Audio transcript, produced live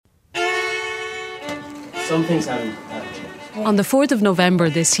some things haven't changed. On the 4th of November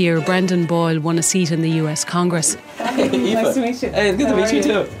this year, Brendan Boyle won a seat in the US Congress. Hey, nice to meet you. Hey, good to meet you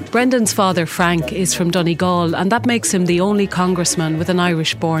too. Brendan's father, Frank, is from Dongeal, and that makes him the only congressman with an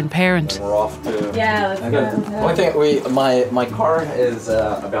Irish-born parent. We're off to... Yeah, let's go. One thing, my car is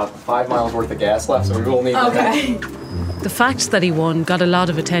about 5 miles worth of gas left, so we will need... Okay. The fact that he won got a lot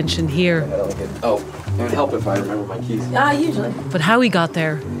of attention here. It would help if I remember my keys. Usually. But how he got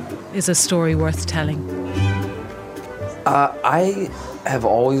there is a story worth telling. I have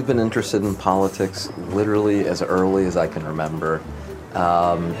always been interested in politics literally as early as I can remember.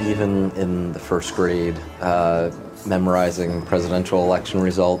 Even in the first grade, memorizing presidential election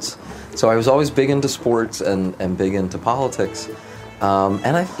results. So I was always big into sports and big into politics. And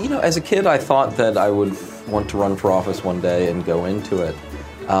as a kid, I thought that I would want to run for office one day and go into it.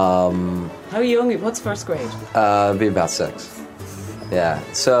 How young? What's first grade? Be about 6. Yeah,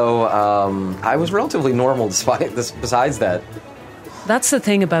 so I was relatively normal besides that. That's the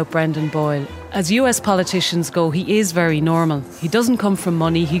thing about Brendan Boyle. As US politicians go, he is very normal. He doesn't come from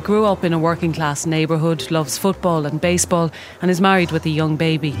money. He grew up in a working class neighbourhood, loves football and baseball, and is married with a young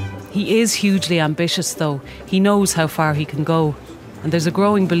baby. He is hugely ambitious though. He knows how far he can go. And there's a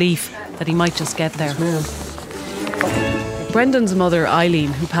growing belief that he might just get there. Brendan's mother,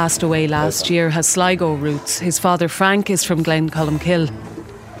 Eileen, who passed away last year, has Sligo roots. His father, Frank, is from Glencolmkill.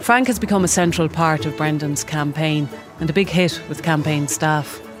 Frank has become a central part of Brendan's campaign and a big hit with campaign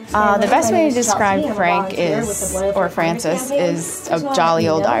staff. The best way to describe Frank or Francis is a jolly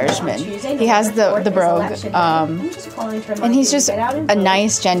old Irishman. He has the brogue, and he's just a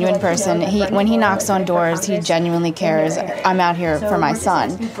nice, genuine person. When he knocks on doors, he genuinely cares. I'm out here for my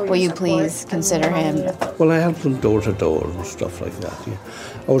son. Will you please consider him? Well, I helped him door to door and stuff like that. Yeah.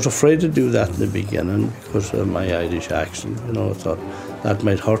 I was afraid to do that in the beginning because of my Irish accent. I thought that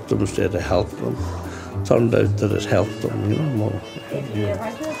might hurt them instead of help them. Turned out that it helped them, more.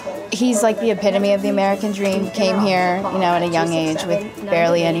 He's like the epitome of the American dream. Came here, at a young age with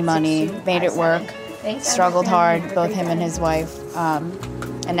barely any money, made it work, struggled hard, both him and his wife.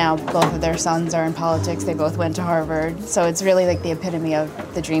 And now both of their sons are in politics. They both went to Harvard. So it's really like the epitome of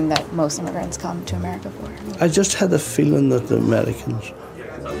the dream that most immigrants come to America for. I just had a feeling that the Americans,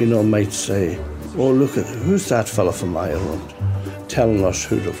 might say, oh, look at who's that fella from Ireland? Telling us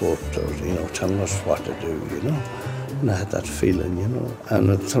who to vote to, telling us what to do, And I had that feeling, And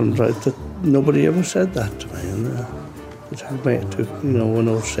it turned out that nobody ever said that to me. And it took when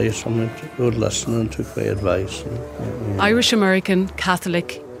I would say something, I would listen and took my advice. Irish-American,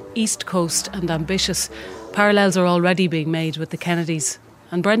 Catholic, East Coast and ambitious. Parallels are already being made with the Kennedys.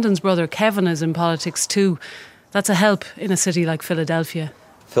 And Brendan's brother Kevin is in politics too. That's a help in a city like Philadelphia.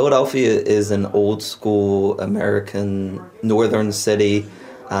 Philadelphia is an old-school American northern city.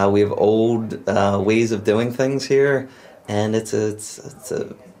 We have old ways of doing things here, and it's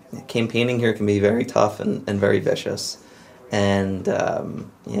campaigning here can be very tough and very vicious. And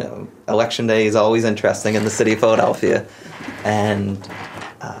election day is always interesting in the city of Philadelphia. And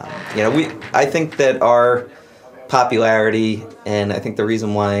I think that our popularity, and I think the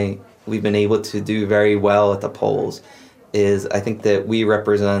reason why we've been able to do very well at the polls is I think that we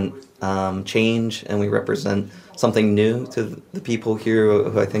represent change and we represent something new to the people here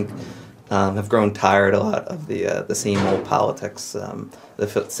who I think have grown tired a lot of the same old politics,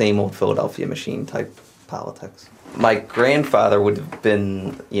 the same old Philadelphia machine type politics. My grandfather would have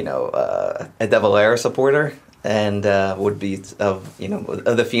been, a De Valera supporter and would be of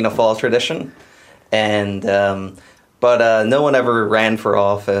the Fianna Fáil tradition, and. But no one ever ran for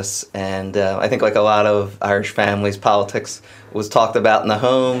office, and I think like a lot of Irish families, politics was talked about in the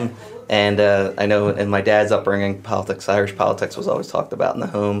home, and I know in my dad's upbringing, Irish politics was always talked about in the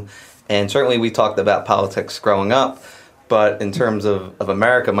home, and certainly we talked about politics growing up, but in terms of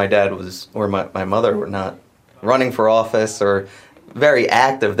America, my dad or my mother were not running for office or very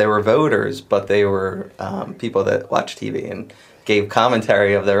active. They were voters, but they were people that watched TV and gave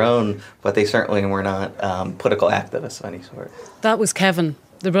commentary of their own, but they certainly were not political activists of any sort. That was Kevin.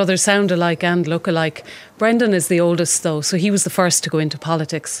 The brothers sound alike and look alike. Brendan is the oldest though, so he was the first to go into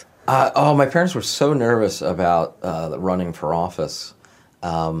politics. My parents were so nervous about running for office.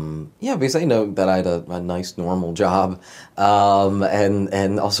 Because they know that I had a nice, normal job.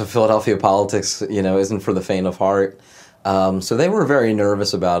 And also Philadelphia politics, isn't for the faint of heart. So they were very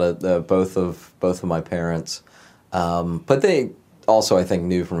nervous about it, both of my parents. But they also, I think,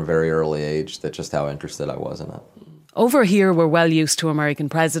 knew from a very early age that just how interested I was in it. Over here, we're well used to American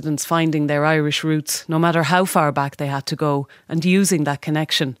presidents finding their Irish roots, no matter how far back they had to go, and using that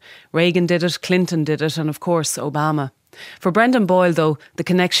connection. Reagan did it, Clinton did it, and of course, Obama. For Brendan Boyle, though, the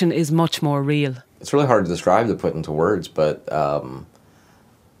connection is much more real. It's really hard to describe, to put into words, but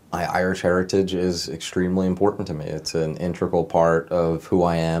my Irish heritage is extremely important to me. It's an integral part of who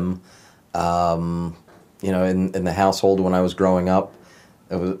I am. In the household when I was growing up,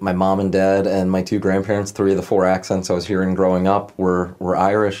 it was my mom and dad and my two grandparents. 3 of the 4 accents I was hearing growing up were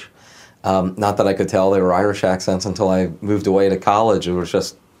Irish. Not that I could tell they were Irish accents until I moved away to college. It was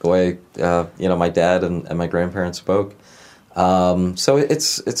just the way my dad and my grandparents spoke. So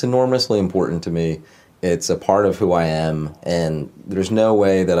it's enormously important to me. It's a part of who I am, and there's no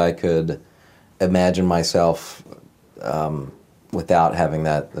way that I could imagine myself without having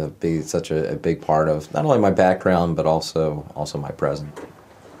that be such a big part of not only my background but also my present.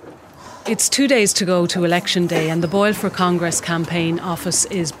 It's 2 days to go to Election Day, and the Boyle For Congress campaign office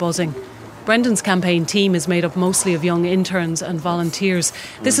is buzzing. Brendan's campaign team is made up mostly of young interns and volunteers.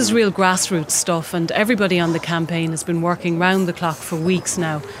 This is real grassroots stuff, and everybody on the campaign has been working round the clock for weeks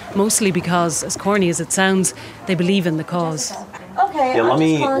now, mostly because, as corny as it sounds, they believe in the cause. Okay. Yeah, let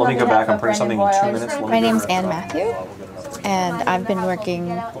me go back and print something in 2 minutes. My name's Anne Matthew, and I've been working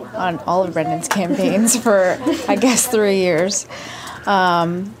on all of Brendan's campaigns for, I guess, 3 years.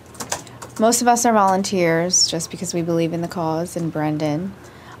 Most of us are volunteers just because we believe in the cause and Brendan.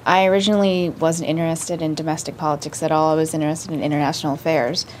 I originally wasn't interested in domestic politics at all. I was interested in international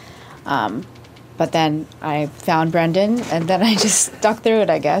affairs. But then I found Brendan, and then I just stuck through it,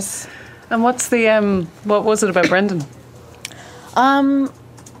 I guess. And what was it about Brendan?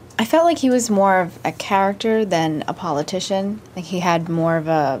 I felt like he was more of a character than a politician. Like he had more of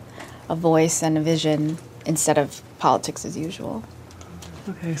a voice and a vision instead of politics as usual.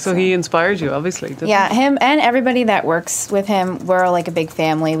 Okay, so he inspired you, obviously, didn't he? Yeah, him and everybody that works with him, we're like a big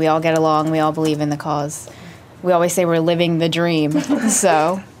family. We all get along. We all believe in the cause. We always say we're living the dream.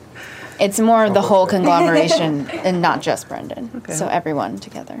 So it's more the whole conglomeration and not just Brendan. Okay. So everyone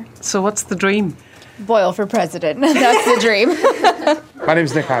together. So what's the dream? Boyle for president. That's the dream. My name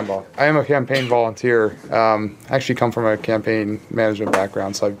is Nick Heimbaugh. I am a campaign volunteer. I actually come from a campaign management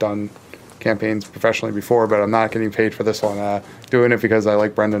background, so I've done campaigns professionally before, but I'm not getting paid for this one. Doing it because I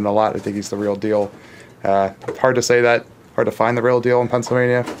like Brendan a lot. I think he's the real deal. Hard to say that, hard to find the real deal in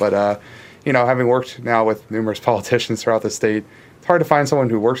Pennsylvania, but having worked now with numerous politicians throughout the state, it's hard to find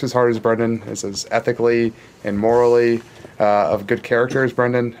someone who works as hard as Brendan, is as ethically and morally of good character as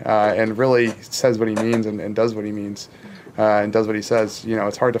Brendan, and really says what he means and does what he means, and does what he says.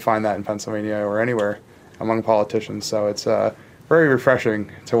 It's hard to find that in Pennsylvania or anywhere among politicians, so it's very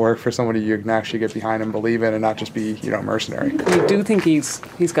refreshing to work for somebody you can actually get behind and believe in and not just be, mercenary. You do think he's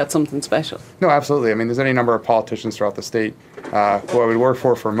got something special? No, absolutely. I mean, there's any number of politicians throughout the state who I would work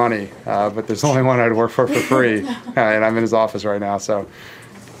for money, but there's only one I'd work for free, and I'm in his office right now, so.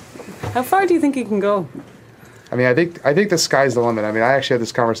 How far do you think he can go? I mean, I think the sky's the limit. I mean, I actually had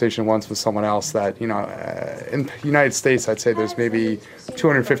this conversation once with someone else that, in the United States, I'd say there's maybe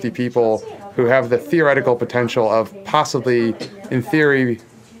 250 people who have the theoretical potential of possibly, in theory,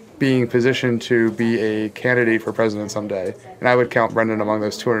 being positioned to be a candidate for president someday. And I would count Brendan among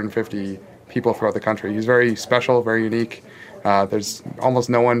those 250 people throughout the country. He's very special, very unique. There's almost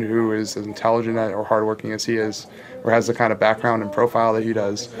no one who is as intelligent or hardworking as he is, or has the kind of background and profile that he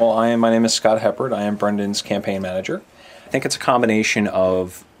does. Well, my name is Scott Heppard. I am Brendan's campaign manager. I think it's a combination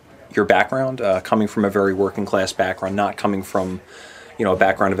of your background, coming from a very working class background, not coming from a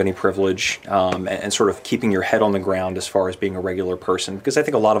background of any privilege, and sort of keeping your head on the ground as far as being a regular person. Because I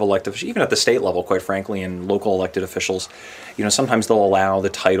think a lot of elected, even at the state level, quite frankly, and local elected officials, sometimes they'll allow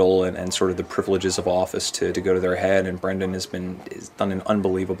the title and sort of the privileges of office to go to their head. And Brendan has done an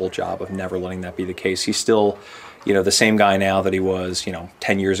unbelievable job of never letting that be the case. He's still, the same guy now that he was,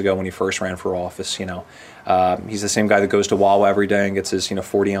 10 years ago when he first ran for office. He's the same guy that goes to Wawa every day and gets his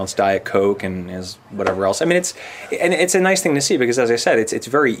 40-ounce Diet Coke and his whatever else. I mean, it's a nice thing to see because, as I said, it's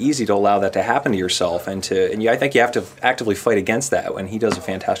very easy to allow that to happen to yourself, and I think you have to actively fight against that, and he does a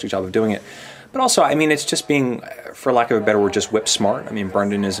fantastic job of doing it. But also, I mean, it's just being, for lack of a better word, just whip smart. I mean,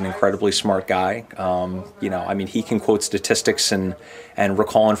 Brendan is an incredibly smart guy. He can quote statistics and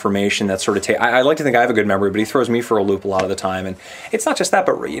recall information that sort of I like to think I have a good memory, but he throws me for a loop a lot of the time. And it's not just that,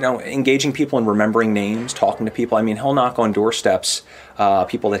 but, engaging people and remembering names, talking to people. I mean, he'll knock on doorsteps,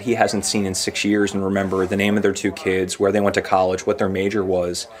 people that he hasn't seen in 6 years, and remember the name of their 2 kids, where they went to college, what their major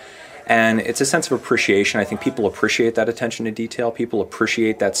was. And it's a sense of appreciation. I think people appreciate that attention to detail. People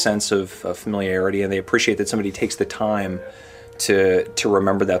appreciate that sense of familiarity, and they appreciate that somebody takes the time to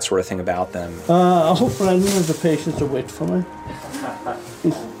remember that sort of thing about them. I hope Brendan has the patience to wait for me.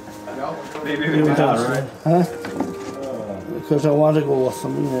 Maybe not, right? Huh? Because I want to go with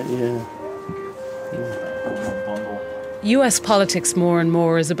him, yeah. US politics more and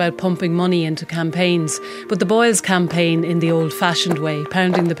more is about pumping money into campaigns, but the Boyles campaign in the old-fashioned way,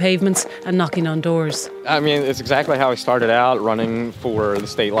 pounding the pavements and knocking on doors. I mean, it's exactly how I started out, running for the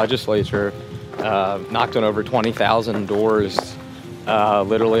state legislature. Knocked on over 20,000 doors,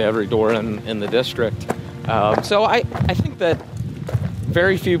 literally every door in the district. So I think that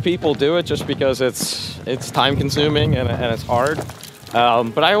very few people do it just because it's time-consuming and it's hard.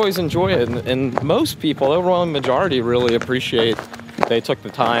 But I always enjoy it, and most people, overwhelming majority, really appreciate they took the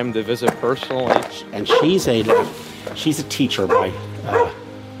time to visit personally. And she's a teacher by.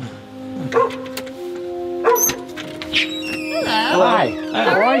 Hello. Hi.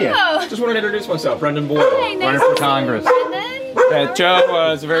 How are you? Just wanted to introduce myself, Brendan Boyle, running for Congress.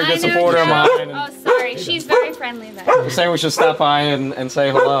 Joe is a very good supporter of mine. Oh, sorry. She's very friendly then. We're saying we should stop by and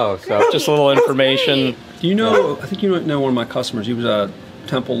say hello. So just a little information. Do you know, I think you know one of my customers. He was a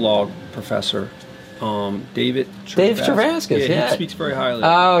Temple Law professor, David Travascus, yeah. He speaks very highly.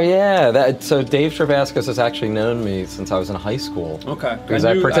 Oh, yeah. So Dave Travascus has actually known me since I was in high school. Okay. Because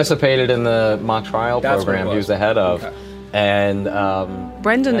I participated in the mock trial program he was the head of. Okay. And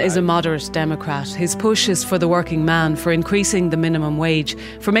Brendan is a moderate Democrat. His push is for the working man, for increasing the minimum wage,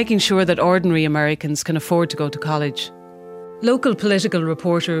 for making sure that ordinary Americans can afford to go to college. Local political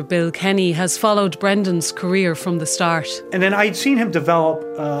reporter Bill Kenny has followed Brendan's career from the start. And then I'd seen him develop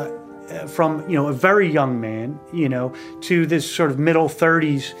from a very young man, to this sort of middle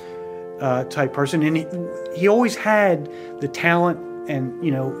 30s type person, and he always had the talent and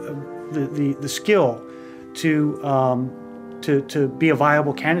the skill to be a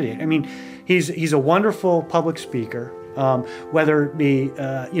viable candidate. I mean, he's a wonderful public speaker, whether it be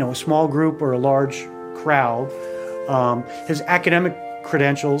a small group or a large crowd. His academic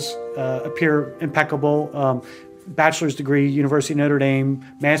credentials appear impeccable. Bachelor's degree, University of Notre Dame,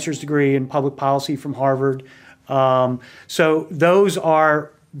 master's degree in public policy from Harvard. So those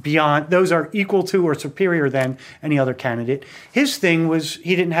are equal to or superior than any other candidate. His thing was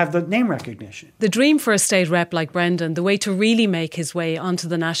he didn't have the name recognition. The dream for a state rep like Brendan, the way to really make his way onto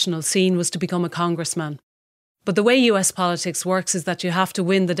the national scene was to become a congressman. But the way US politics works is that you have to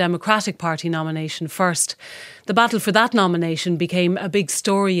win the Democratic Party nomination first. The battle for that nomination became a big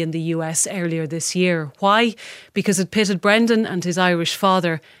story in the US earlier this year. Why? Because it pitted Brendan and his Irish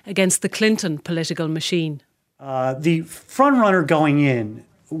father against the Clinton political machine. The frontrunner going in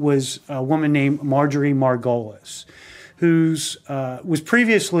was a woman named Marjorie Margolis, who was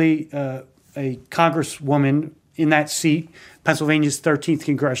previously a congresswoman in that seat, Pennsylvania's 13th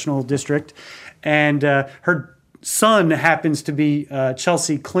congressional district, and her son happens to be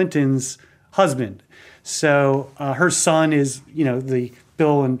Chelsea Clinton's husband. So her son is, the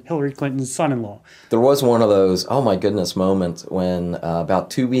Bill and Hillary Clinton's son-in-law. There was one of those, oh my goodness, moments when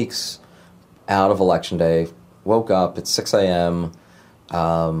about 2 weeks out of Election Day, woke up at 6 a.m.,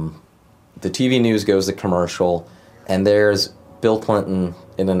 the TV news goes to commercial, and there's Bill Clinton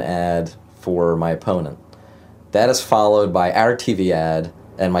in an ad for my opponent. That is followed by our TV ad,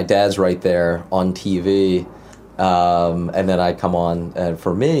 and my dad's right there on TV, and then I come on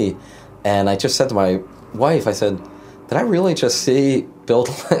for me, and I just said to my wife, I said, did I really just see Bill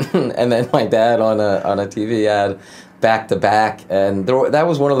Clinton and then my dad on a TV ad back to back? And that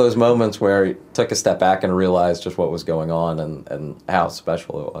was one of those moments where I took a step back and realized just what was going on and how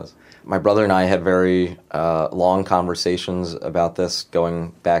special it was. My brother and I had very long conversations about this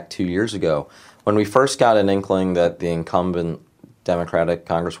going back 2 years ago. When we first got an inkling that the incumbent Democratic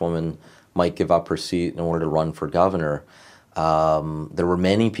Congresswoman might give up her seat in order to run for governor, there were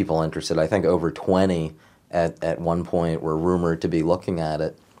many people interested. I think over 20 at one point were rumored to be looking at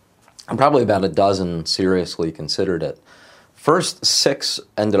it. And probably about a dozen seriously considered it. First 6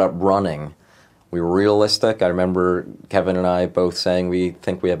 ended up running. We were realistic. I remember Kevin and I both saying we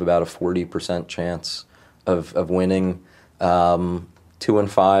think we have about a 40% chance of winning. 2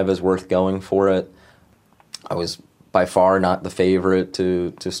 and 5 is worth going for it. I was by far not the favorite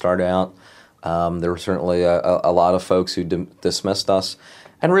to start out. There were certainly a lot of folks who dismissed us.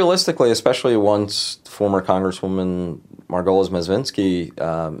 And realistically, especially once former Congresswoman Margolis Mezvinsky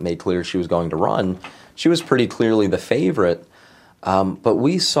made clear she was going to run, she was pretty clearly the favorite. But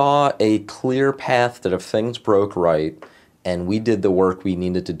we saw a clear path that if things broke right and we did the work we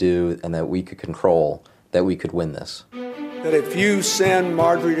needed to do and that we could control, that we could win this. That if you send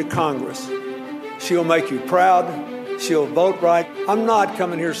Marjorie to Congress, she'll make you proud, she'll vote right. I'm not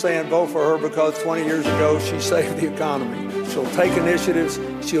coming here saying vote for her because 20 years ago she saved the economy. She'll take initiatives,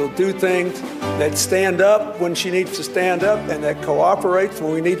 she'll do things that stand up when she needs to stand up and that cooperates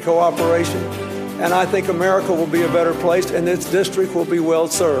when we need cooperation. And I think America will be a better place and this district will be well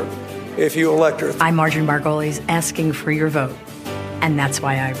served if you elect her. I'm Marjorie Margolis asking for your vote, and that's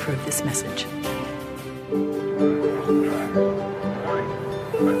why I approve this message.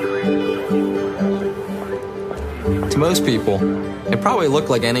 To most people, it probably looked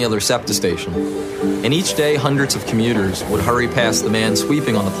like any other SEPTA station. And each day, hundreds of commuters would hurry past the man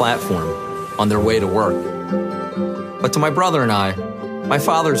sweeping on the platform on their way to work. But to my brother and I, my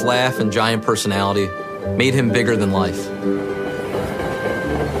father's laugh and giant personality made him bigger than life.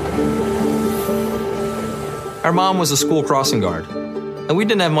 Our mom was a school crossing guard, and we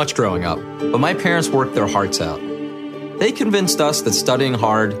didn't have much growing up, but my parents worked their hearts out. They convinced us that studying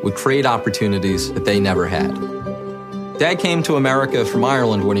hard would create opportunities that they never had. Dad came to America from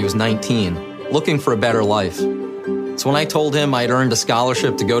Ireland when he was 19, looking for a better life. So when I told him I'd earned a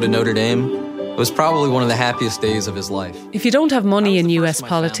scholarship to go to Notre Dame, it was probably one of the happiest days of his life. If you don't have money in US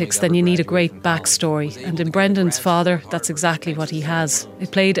politics, then you need a great backstory. And in Brendan's father, that's exactly what he has. It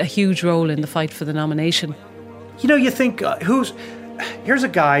played a huge role in the fight for the nomination. You know, you think, here's a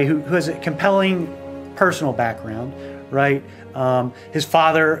guy who has a compelling personal background, right? His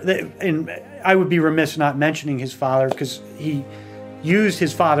father, and I would be remiss not mentioning his father because he used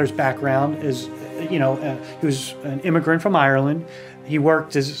his father's background as, he was an immigrant from Ireland. He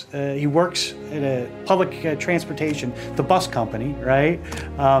works at a public transportation, the bus company, right?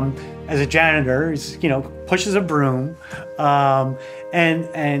 As a janitor, he's, pushes a broom,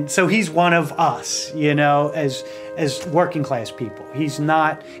 and so he's one of us, as working class people. He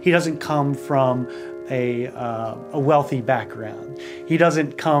doesn't come from a wealthy background. He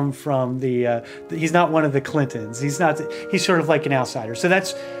doesn't come from he's not one of the Clintons. He's sort of like an outsider. So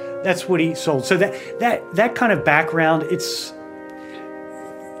that's what he sold. So that kind of background,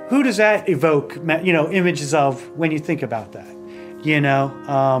 who does that evoke, images of when you think about that?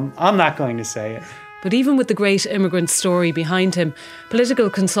 I'm not going to say it. But even with the great immigrant story behind him, political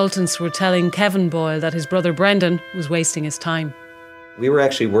consultants were telling Kevin Boyle that his brother Brendan was wasting his time. We were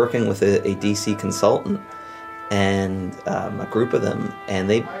actually working with a DC consultant and a group of them, and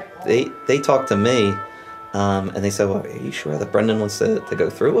they talked to me, and they said, "Well, are you sure that Brendan wants to go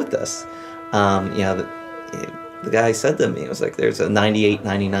through with this?" The guy said to me, it was like, there's a 98,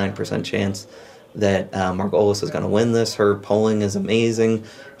 99% chance that Margolis is going to win this. Her polling is amazing.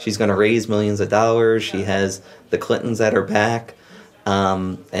 She's going to raise millions of dollars. She has the Clintons at her back.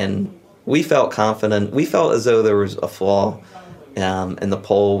 And we felt confident. We felt as though there was a flaw in the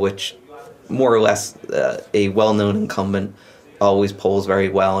poll, which more or less a well-known incumbent always polls very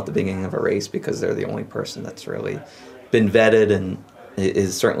well at the beginning of a race because they're the only person that's really been vetted and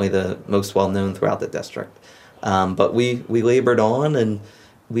is certainly the most well-known throughout the district. But we labored on, and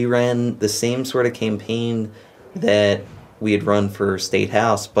we ran the same sort of campaign that we had run for State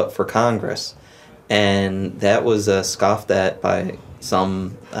House, but for Congress. And that was scoffed at by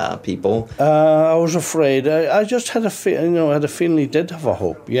some people. I was afraid. I just had a feeling he did have a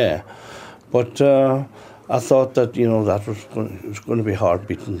hope, yeah. But I thought that, that was going to be hard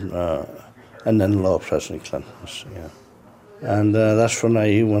beaten. And then law President Clinton's, yeah. And that's when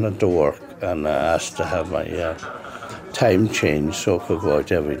I wanted to work and asked to have my time changed so I could go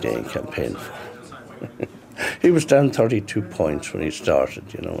out every day and campaign for him. He was down 32 points when he started,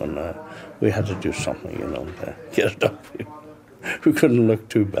 and we had to do something, to get it up. We couldn't look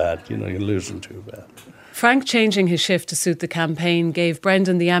too bad, you're losing too bad. Frank changing his shift to suit the campaign gave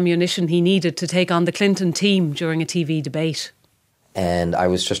Brendan the ammunition he needed to take on the Clinton team during a TV debate. And I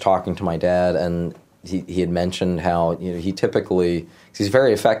was just talking to my dad, and he had mentioned how he typically, he's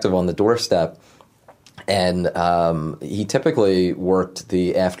very effective on the doorstep, and he typically worked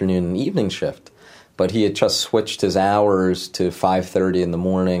the afternoon and evening shift, but he had just switched his hours to 5:30 in the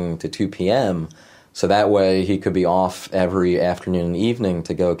morning to 2 p.m., so that way he could be off every afternoon and evening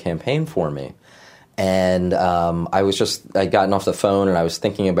to go campaign for me. And I'd gotten off the phone, and I was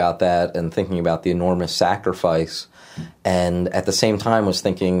thinking about that and thinking about the enormous sacrifice, and at the same time was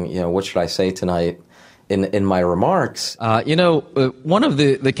thinking, what should I say tonight in my remarks? One of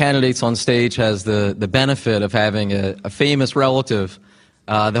the candidates on stage has the benefit of having a famous relative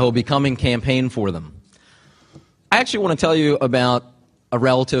that will be coming campaign for them. I actually want to tell you about a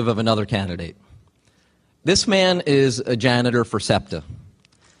relative of another candidate. This man is a janitor for SEPTA.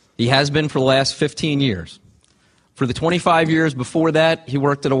 He has been for the last 15 years. For the 25 years before that, he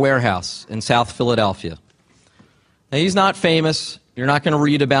worked at a warehouse in South Philadelphia. Now, he's not famous. You're not going to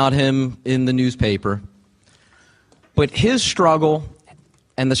read about him in the newspaper. But his struggle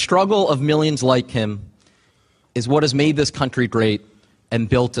and the struggle of millions like him is what has made this country great and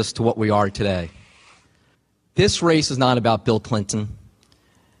built us to what we are today. This race is not about Bill Clinton.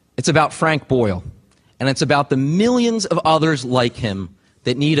 It's about Frank Boyle. And it's about the millions of others like him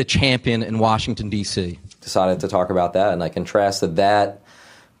that need a champion in Washington, D.C. Decided to talk about that, and I contrasted that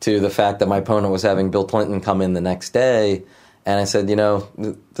to the fact that my opponent was having Bill Clinton come in the next day, and I said,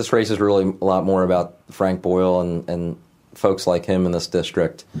 this race is really a lot more about Frank Boyle and folks like him in this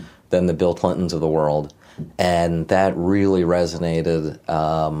district than the Bill Clintons of the world. And that really resonated.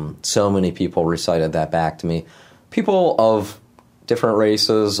 So many people recited that back to me. People of different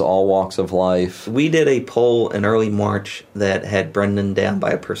races, all walks of life. We did a poll in early March that had Brendan down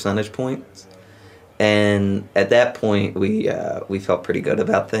by a percentage point. And at that point, we felt pretty good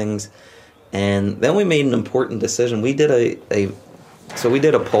about things. And then we made an important decision. We did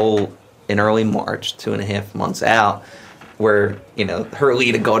a poll in early March, 2.5 months out, where her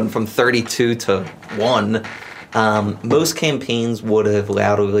lead had gone from 32 to 1. Most campaigns would have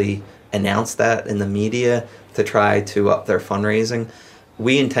loudly announced that in the media to try to up their fundraising.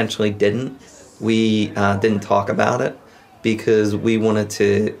 We intentionally didn't. We didn't talk about it because we wanted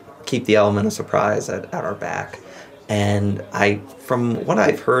to keep the element of surprise at our back. And from what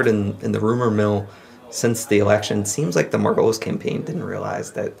I've heard in the rumor mill since the election, it seems like the Margolis campaign didn't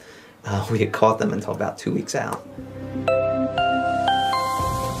realize that we had caught them until about 2 weeks out.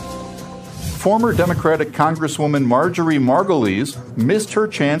 Former Democratic Congresswoman Marjorie Margolis missed her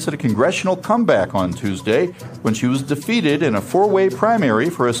chance at a congressional comeback on Tuesday when she was defeated in a four-way primary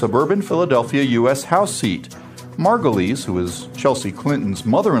for a suburban Philadelphia U.S. House seat. Margolis, who is Chelsea Clinton's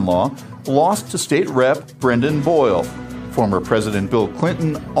mother-in-law, lost to state rep Brendan Boyle. Former President Bill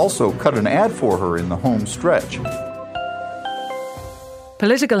Clinton also cut an ad for her in the home stretch.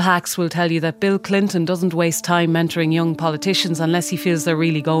 Political hacks will tell you that Bill Clinton doesn't waste time mentoring young politicians unless he feels they're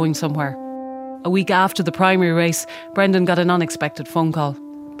really going somewhere. A week after the primary race, Brendan got an unexpected phone call.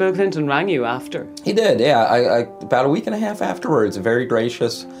 Bill Clinton rang you after? He did, yeah. I about a week and a half afterwards, very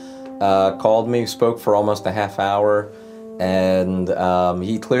gracious, called me, spoke for almost a half hour, and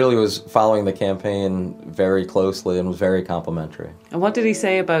he clearly was following the campaign very closely and was very complimentary. And what did he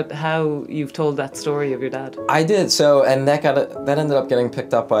say about how you've told that story of your dad? I did, and that ended up getting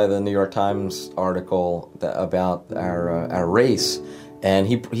picked up by the New York Times article about our race, and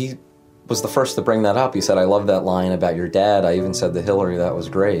he was the first to bring that up. He said, "I love that line about your dad. I even said to Hillary that was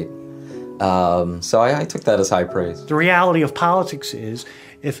great." So I took that as high praise. The reality of politics is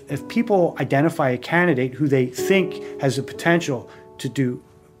if people identify a candidate who they think has the potential to do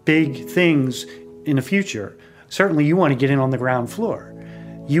big things in the future, certainly you want to get in on the ground floor.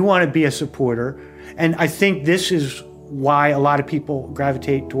 You want to be a supporter. And I think this is why a lot of people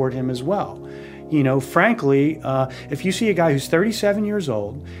gravitate toward him as well. Frankly, if you see a guy who's 37 years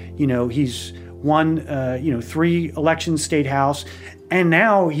old, he's won, 3 elections state house, and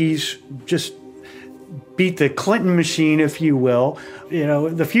now he's just beat the Clinton machine, if you will.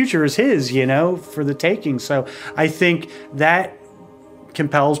 The future is his, for the taking. So I think that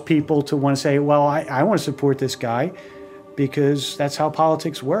compels people to want to say, well, I want to support this guy because that's how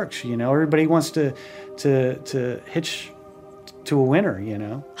politics works. Everybody wants to hitch to a winner,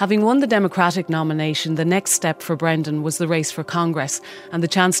 Having won the Democratic nomination, the next step for Brendan was the race for Congress and the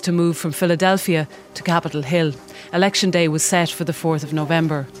chance to move from Philadelphia to Capitol Hill. Election day was set for the 4th of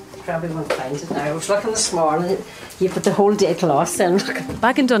November. Probably won't find it now. I was looking this morning. You put the whole day lost in.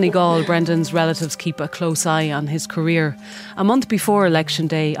 Back in Dongeal, Brendan's relatives keep a close eye on his career. A month before Election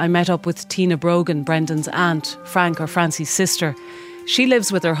Day, I met up with Tina Brogan, Brendan's aunt, Frank or Francie's sister. She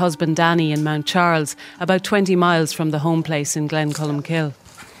lives with her husband Danny in Mount Charles, about 20 miles from the home place in Glenculmkill.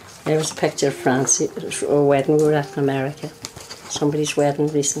 There was a picture of Francie at a wedding we were at in America. Somebody's wedding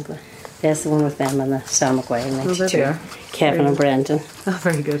recently. There's the one with them and the Sam McGuire, 92. Kevin and Brendan. Oh,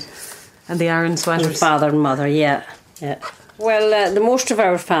 very good. And the Aaron sweaters. And father and mother, yeah. Well, the most of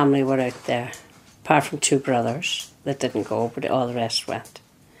our family were out there, apart from 2 brothers that didn't go, but all the rest went.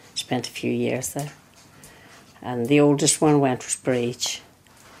 Spent a few years there. And the oldest one went with Breach.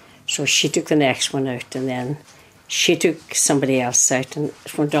 So she took the next one out, and then she took somebody else out, and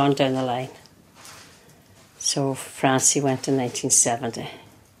it went on down the line. So Francie went in 1970.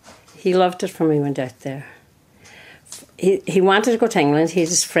 He loved it when we went out there. He wanted to go to England. He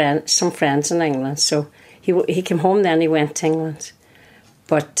had some friends in England, so he came home then, he went to England.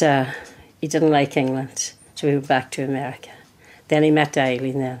 But he didn't like England, so he went back to America. Then he met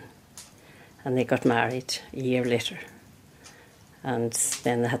Eileen then. And they got married a year later. And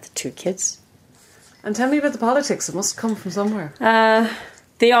then they had the 2 kids. And tell me about the politics. It must come from somewhere.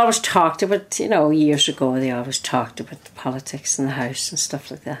 They always talked about, years ago, they always talked about the politics in the house and stuff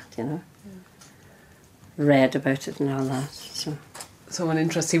like that, Read about it and all that. So an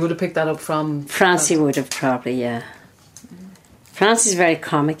interest. He would have picked that up from... Francie would have probably, yeah. Francie's very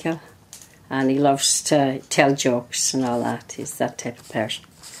comical. and he loves to tell jokes and all that. He's that type of person.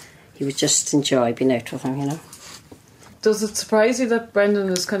 He would just enjoy being out with him, you know. Does it surprise you that Brendan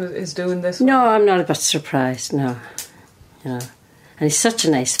is doing this? No, I'm not a bit surprised, no. You know. And he's such a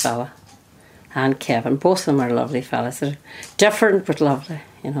nice fella. And Kevin, both of them are lovely fellas. They're different but lovely,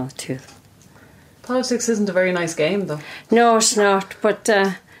 you know, the two of them. Politics isn't a very nice game, though. No, it's not, but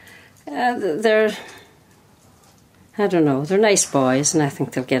they're, I don't know, they're nice boys, and I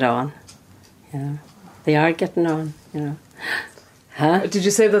think they'll get on. You know, they are getting on, you know. Huh? Did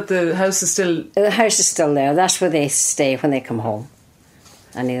you say that the house is still... The house is still there. That's where they stay when they come home.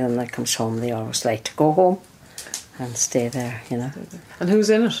 Any of them that comes home, they always like to go home and stay there, you know. And who's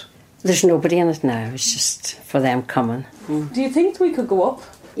in it? There's nobody in it now. It's just for them coming. Do you think we could go up?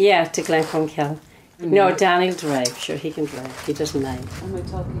 Yeah, to Glencronkell. No, Danny'll drive. Sure, he can drive. He doesn't mind. Am I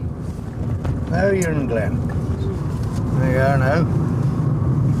talking? Now you're in Glen. There you are now.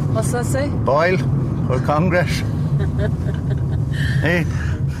 What's that say? Boyle for Congress. Hey,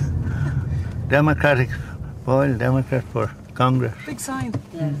 Democratic, Boyle, Democrat for Congress. Big sign.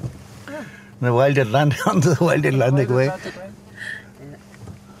 Yeah. The Wild Atlantic, onto the Wild Atlantic Way. Yeah.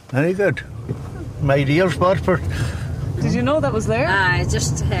 Very good. My ideal spot for... Did you know that was there? I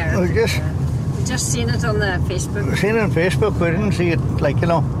just heard. I guess. We just seen it on the Facebook. Seen it on Facebook, we didn't see it, like, you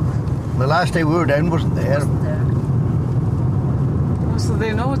know. The last day we were down wasn't there. Oh, so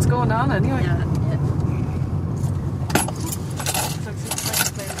they know what's going on anyway. Yeah.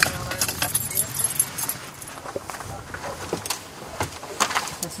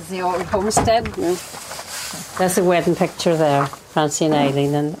 This is the old homestead. That's a wedding picture there. Francie and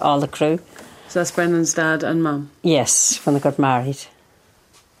Eileen and all the crew. So that's Brendan's dad and mum? Yes, when they got married.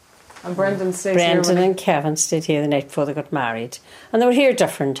 And Brendan stayed here? Brendan and Kevin stayed here the night before they got married. And they were here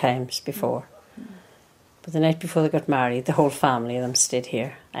different times before. But the night before they got married, the whole family of them stayed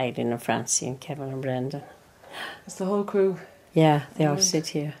here. Eileen and Francie and Kevin and Brendan. It's the whole crew? Yeah, they all stayed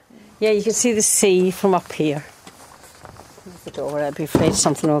here. Yeah, you can see the sea from up here. There's the door. I'd be afraid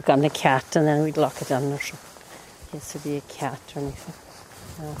something would go on the cat and then we'd lock it in or something. Yes, there'd be a cat or anything.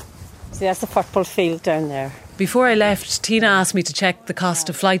 Yeah. See, that's the football field down there. Before I left, Tina asked me to check the cost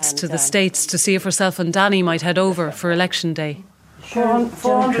of flights to the States to see if herself and Danny might head over for election day.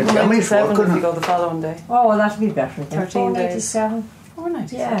 497 if you go the following day. Oh, well, that'd be better. 13 days.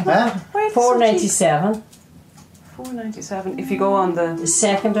 497. Yeah. Huh? 497. 497 if you go on the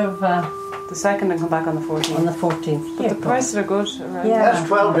 2nd of the 2nd and come back on the 14th. On the 14th. But the prices are good. Around Yeah. That's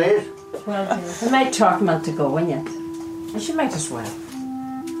 12 days. 12 days. We might talk them out to go, wouldn't you? And she might as well.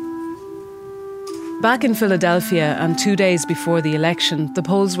 Back in Philadelphia and 2 days before the election, the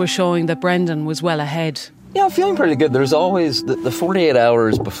polls were showing that Brendan was well ahead. Yeah, I'm feeling pretty good. There's always, the 48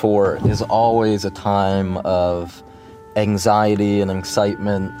 hours before is always a time of anxiety and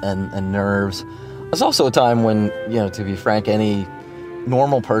excitement and nerves. It's also a time when, you know, to be frank, any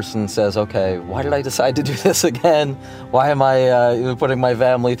normal person says, okay, why did I decide to do this again? Why am I putting my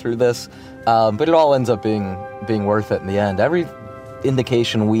family through this? But it all ends up being worth it in the end. Every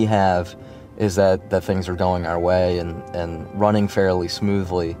indication we have is that things are going our way and running fairly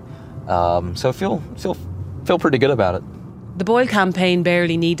smoothly. So feel pretty good about it. The Boyle campaign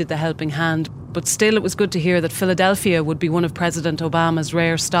barely needed the helping hand, but still it was good to hear that Philadelphia would be one of President Obama's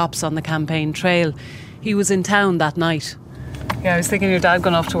rare stops on the campaign trail. He was in town that night. Yeah, I was thinking your dad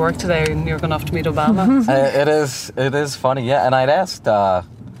going off to work today and you're going off to meet Obama. It is funny, yeah. And I'd asked,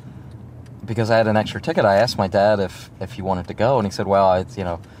 because I had an extra ticket, I asked my dad if he wanted to go, and he said, well, I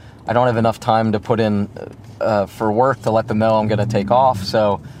don't have enough time to put in for work to let them know I'm going to take off.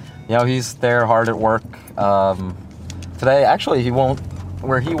 So, you know, he's there hard at work. Today, actually, he won't,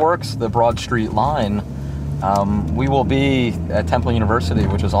 where he works, the Broad Street line, we will be at Temple University,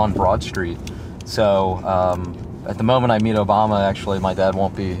 which is on Broad Street. So, at the moment I meet Obama, actually, my dad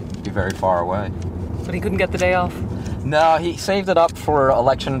won't be very far away. But he couldn't get the day off? No, he saved it up for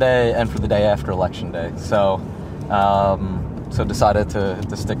Election Day and for the day after Election Day. So decided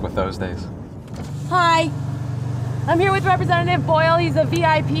to stick with those days. Hi. I'm here with Representative Boyle. He's a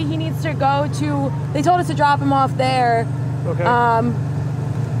VIP. He needs to go to... They told us to drop him off there. Okay. You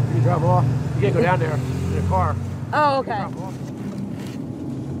drop off. You can't go down there in your car. Oh, okay.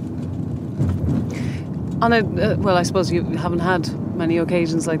 Well, I suppose you haven't had many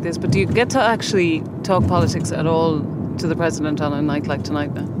occasions like this, but do you get to actually talk politics at all to the president on a night like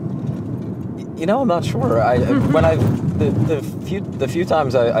tonight now? You know, I'm not sure. The few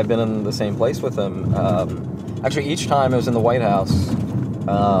times I've been in the same place with him, actually each time it was in the White House.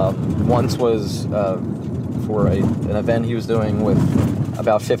 Once was for an event he was doing with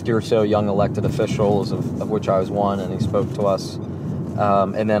about 50 or so young elected officials, of which I was one, and he spoke to us.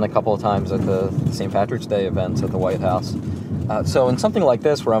 and then a couple of times at the St. Patrick's Day events at the White House. So in something like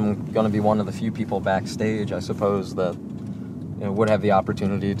this, where I'm going to be one of the few people backstage, I suppose that would have the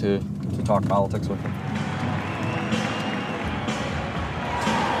opportunity to talk politics with him.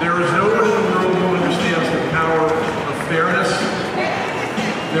 There is no one in the world who understands the power of fairness.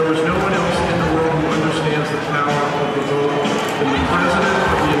 There is no one else in the world who understands the power of the vote than the President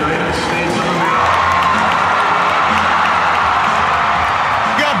of the United States of America.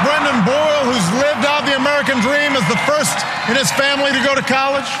 We got Brendan Boyle, who's lived out the American dream as the first in his family to go to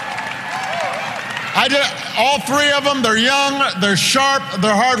college. All three of them, they're young, they're sharp,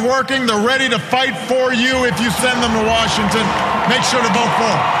 they're hardworking, they're ready to fight for you if you send them to Washington. Make sure to vote for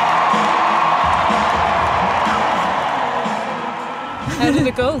them. How did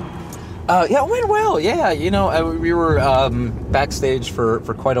it go? Yeah, it went well. Yeah, we were backstage for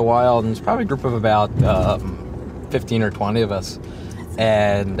quite a while, and there's probably a group of about 15 or 20 of us.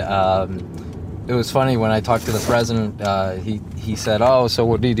 And it was funny when I talked to the president. He said, "Oh, so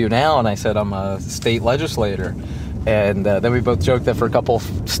what do you do now?" And I said, "I'm a state legislator." And then we both joked that for a couple of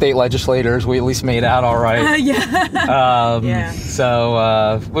state legislators, we at least made out all right. Yeah.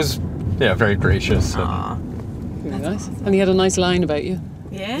 So it was very gracious. Very nice. And he had a nice line about you.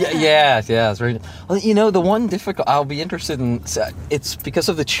 Yeah. It's very. Well, the one difficult. I'll be interested in. It's because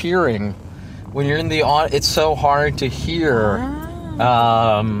of the cheering. When you're in the it's so hard to hear. But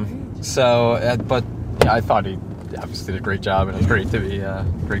I thought he obviously did a great job, and it was great to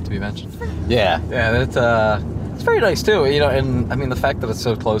be mentioned. Yeah. It's very nice too. And I mean the fact that it's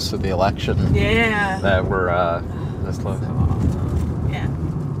so close to the election. Yeah. That we're this close. Yeah.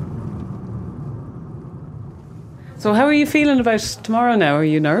 So how are you feeling about tomorrow now? Are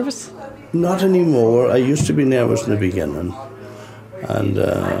you nervous? Not anymore. I used to be nervous in the beginning, and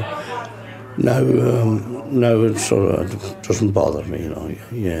now it sort of doesn't bother me.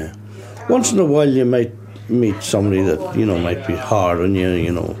 Yeah. Once in a while you might meet somebody that might be hard on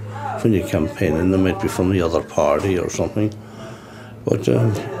you. When you're campaigning, they might be from the other party or something. But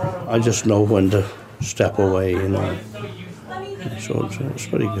I just know when to step away. So it's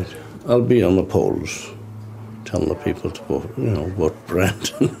pretty good. I'll be on the polls, telling the people to vote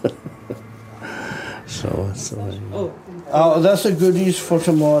Brendan. So it's. Oh, that's the goodies for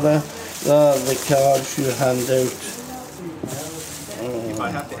tomorrow. The cards you hand out. You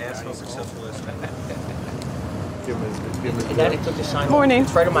might have to ask how successful it is. Morning.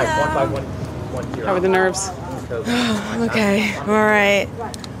 It's right on my 1 here. How are the nerves? I'm okay. I'm all right.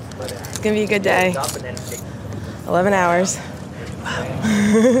 It's going to be a good day. 11 hours.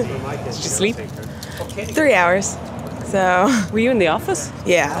 Did you sleep? 3 hours. So. Were you in the office?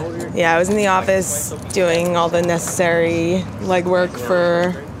 Yeah, I was in the office doing all the necessary legwork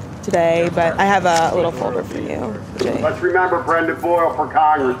for today, but I have a little folder for you. Let's remember Brendan Boyle for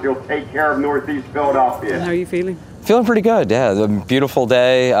Congress. He'll take care of Northeast Philadelphia. And how are you feeling? Feeling pretty good, yeah. A beautiful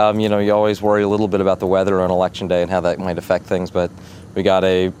day. You always worry a little bit about the weather on Election Day and how that might affect things, but we got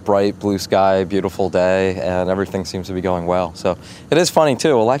a bright blue sky, beautiful day, and everything seems to be going well. So it is funny,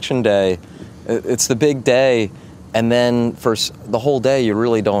 too. Election Day, it's the big day, and then for the whole day you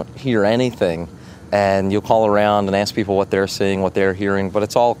really don't hear anything, and you'll call around and ask people what they're seeing, what they're hearing, but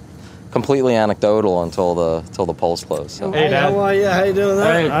it's all completely anecdotal until the polls close. So. Hey, Dad. How are you? How you doing?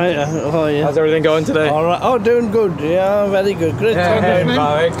 Hey. How are you? How's everything going today? All right. Oh, doing good. Yeah, very good. Great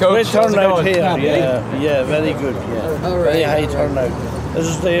turnout. Great turnout here. Yeah, very good. Yeah. All right. Very high turnout. This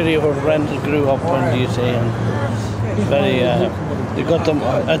is the area where Brendan grew up in, you see, and very. They got them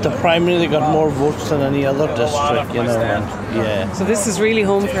at the primary. They got more votes than any other district, And, yeah. So this is really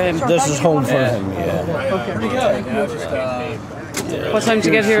home for him. This is home for him. Yeah. What time did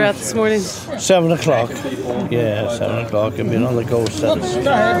you get here at this morning? 7 o'clock. Yeah, 7 o'clock. I've been on the go since.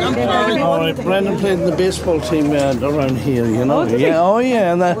 All right, Brendan played in the baseball team around here, Oh,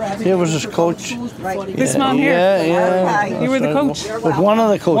 yeah, and here was his coach. This man here? Yeah. You were the coach? But one of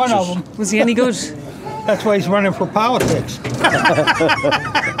the coaches. One of them. Was he any good? That's why he's running for politics.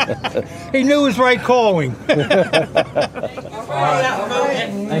 He knew his right calling. Thank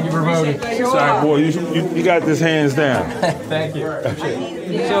you for voting. Sorry, boy, you got this hands down. Thank you.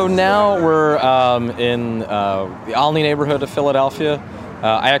 So now we're in the Olney neighborhood of Philadelphia.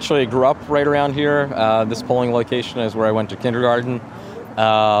 I actually grew up right around here. This polling location is where I went to kindergarten,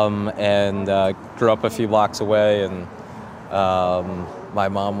 and grew up a few blocks away. And my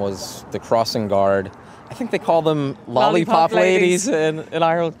mom was the crossing guard. I think they call them lollipop ladies in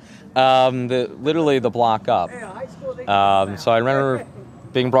Ireland. Literally the block up. So I remember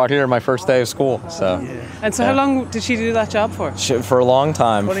being brought here my first day of school. So. And so how long did she do that job for? For a long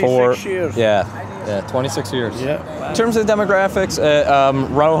time. 26 years. Yeah, 26 years. Yeah. Wow. In terms of demographics,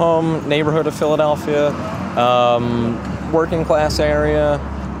 row home, neighborhood of Philadelphia, working class area.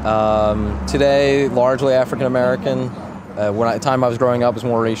 Today, largely African American. When the time I was growing up, was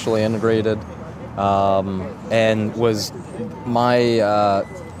more racially integrated, and was my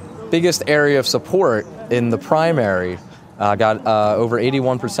biggest area of support in the primary. Got over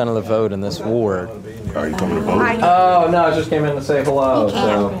 81% of the vote in this ward. Are you coming to vote? Oh, no, I just came in to say hello. You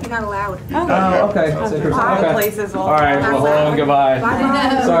can't. You're not allowed. Oh, okay. Okay. All right, well, hello and goodbye.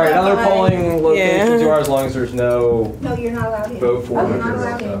 Bye. Sorry, another polling location to ours, as long as there's no you're not allowed here. Vote for You're not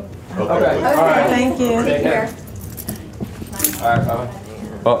allowed here. Okay, all right. Thank you. Take care. All right, bye.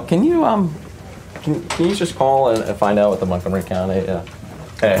 Well, can you can you just call and find out what the Montgomery County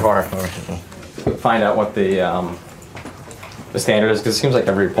or find out what the standard is, because it seems like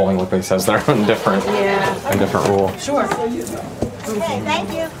every polling location has their own different rule. Sure. Okay,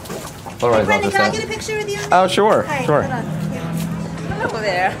 thank you. All right, Brendan, can I get a picture with you? Oh, sure, Hi, sure. hold on. Come over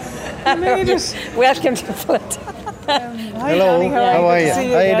there. Welcome to Flint. Hello, how are you? How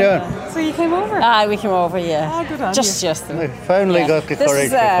you doing? So you came over? We came over, yeah. Oh, good on Just you. yesterday. I finally got the courage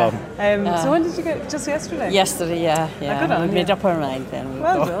to come. So when did you get? Just yesterday? Yesterday, yeah. good on We you. made up our mind then.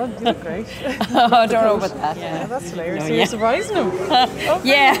 Well done. You look great. I don't know about that. Yeah, that's hilarious. No, So yeah. you're surprising him.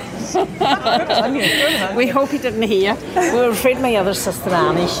 Yeah. Good on you. Good on you. We hope he didn't hear. We were afraid my other sister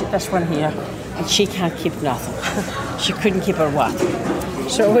Annie, this one here, and she can't keep nothing. She couldn't keep her what.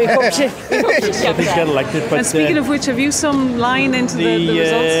 So we hope she kept that. elected. But, And speaking of which, have you some line into the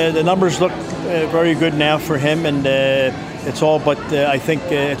results? The numbers look very good now for him, and it's all but I think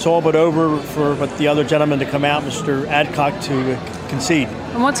it's all but over for the other gentleman to come out, Mr. Adcock, to concede.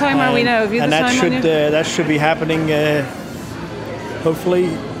 And what time are we now? Have you and the that time should on you? that should be happening. Hopefully,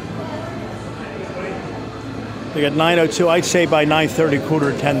 we got 9:02. I'd say by 9:30,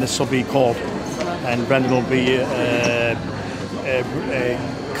 9:45 this will be called, and Brendan will be a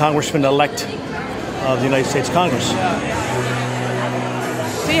Congressman-elect of the United States Congress.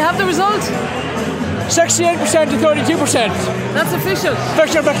 Do you have the result? 68% to 32%. That's official.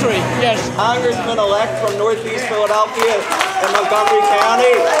 Official victory, yes. Congressman-elect from Northeast Philadelphia and Montgomery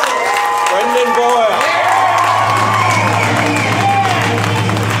County, Brendan Boyle.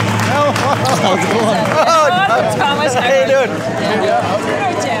 How's it going? Thomas, how you doing?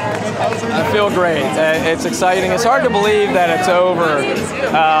 I feel great. It's exciting. It's hard to believe that it's over,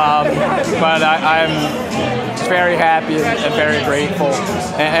 but I'm very happy and very grateful,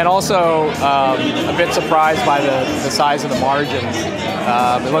 and also a bit surprised by the size of the margin.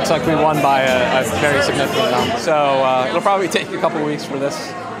 It looks like we won by a very significant number. So it'll probably take a couple weeks for this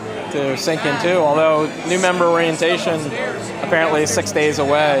to sink in too, although new member orientation apparently is 6 days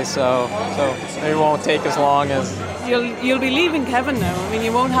away, so maybe it won't take as long as... You'll be leaving Kevin now. I mean,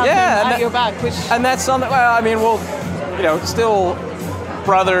 you won't have him at your back, which... And that's something, well, I mean, we'll, still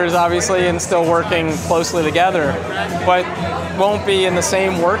brothers, obviously, and still working closely together, but won't be in the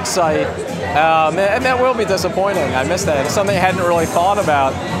same work site, and that will be disappointing. I miss that. It's something I hadn't really thought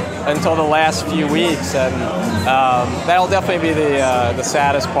about until the last few weeks, and that'll definitely be the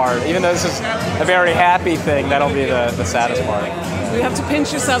saddest part. Even though this is a very happy thing, that'll be the saddest part. So you have to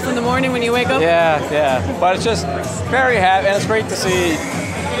pinch yourself in the morning when you wake up? Yeah. But it's just very happy, and it's great to see,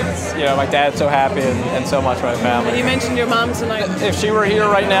 my dad so happy and so much my family. And you mentioned your mom tonight. If she were here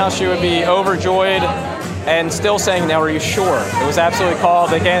right now, she would be overjoyed and still saying, "Now, are you sure?" It was absolutely called.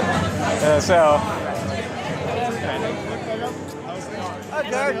 They can't,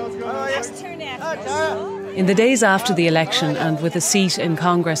 In the days after the election, and with a seat in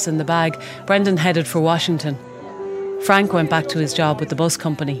Congress in the bag, Brendan headed for Washington. Frank went back to his job with the bus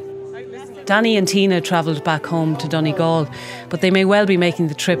company. Danny and Tina travelled back home to Dongeal, but they may well be making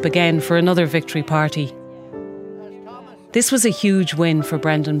the trip again for another victory party. This was a huge win for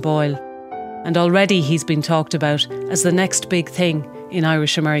Brendan Boyle, and already he's been talked about as the next big thing in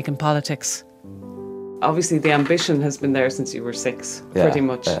Irish American politics. Obviously, the ambition has been there since you were 6, pretty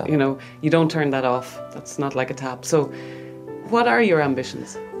much. Yeah. You don't turn that off. That's not like a tap. So, what are your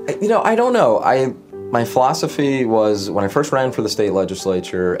ambitions? I don't know. My philosophy was, when I first ran for the state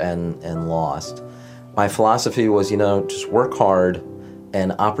legislature and lost, my philosophy was, just work hard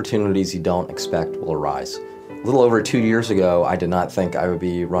and opportunities you don't expect will arise. A little over 2 years ago, I did not think I would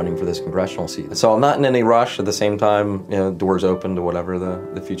be running for this congressional seat. So I'm not in any rush. At the same time, doors open to whatever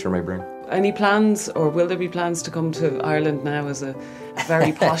the future may bring. Any plans, or will there be plans to come to Ireland now as a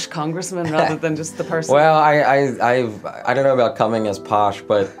very posh congressman rather than just the person? Well, I don't know about coming as posh,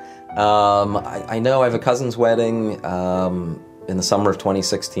 but I know I have a cousin's wedding in the summer of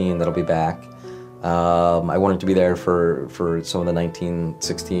 2016 that I'll be back. I wanted to be there for some of the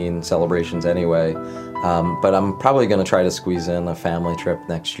 1916 celebrations anyway, but I'm probably going to try to squeeze in a family trip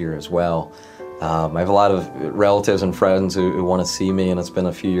next year as well. I have a lot of relatives and friends who want to see me, and it's been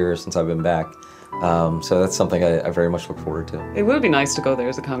a few years since I've been back. So that's something I very much look forward to. It will be nice to go there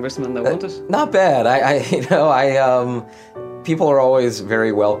as a congressman, though, won't it? Not bad. People are always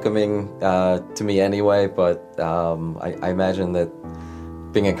very welcoming to me anyway, but I imagine that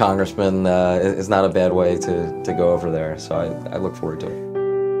being a congressman is not a bad way to go over there. So I look forward to it.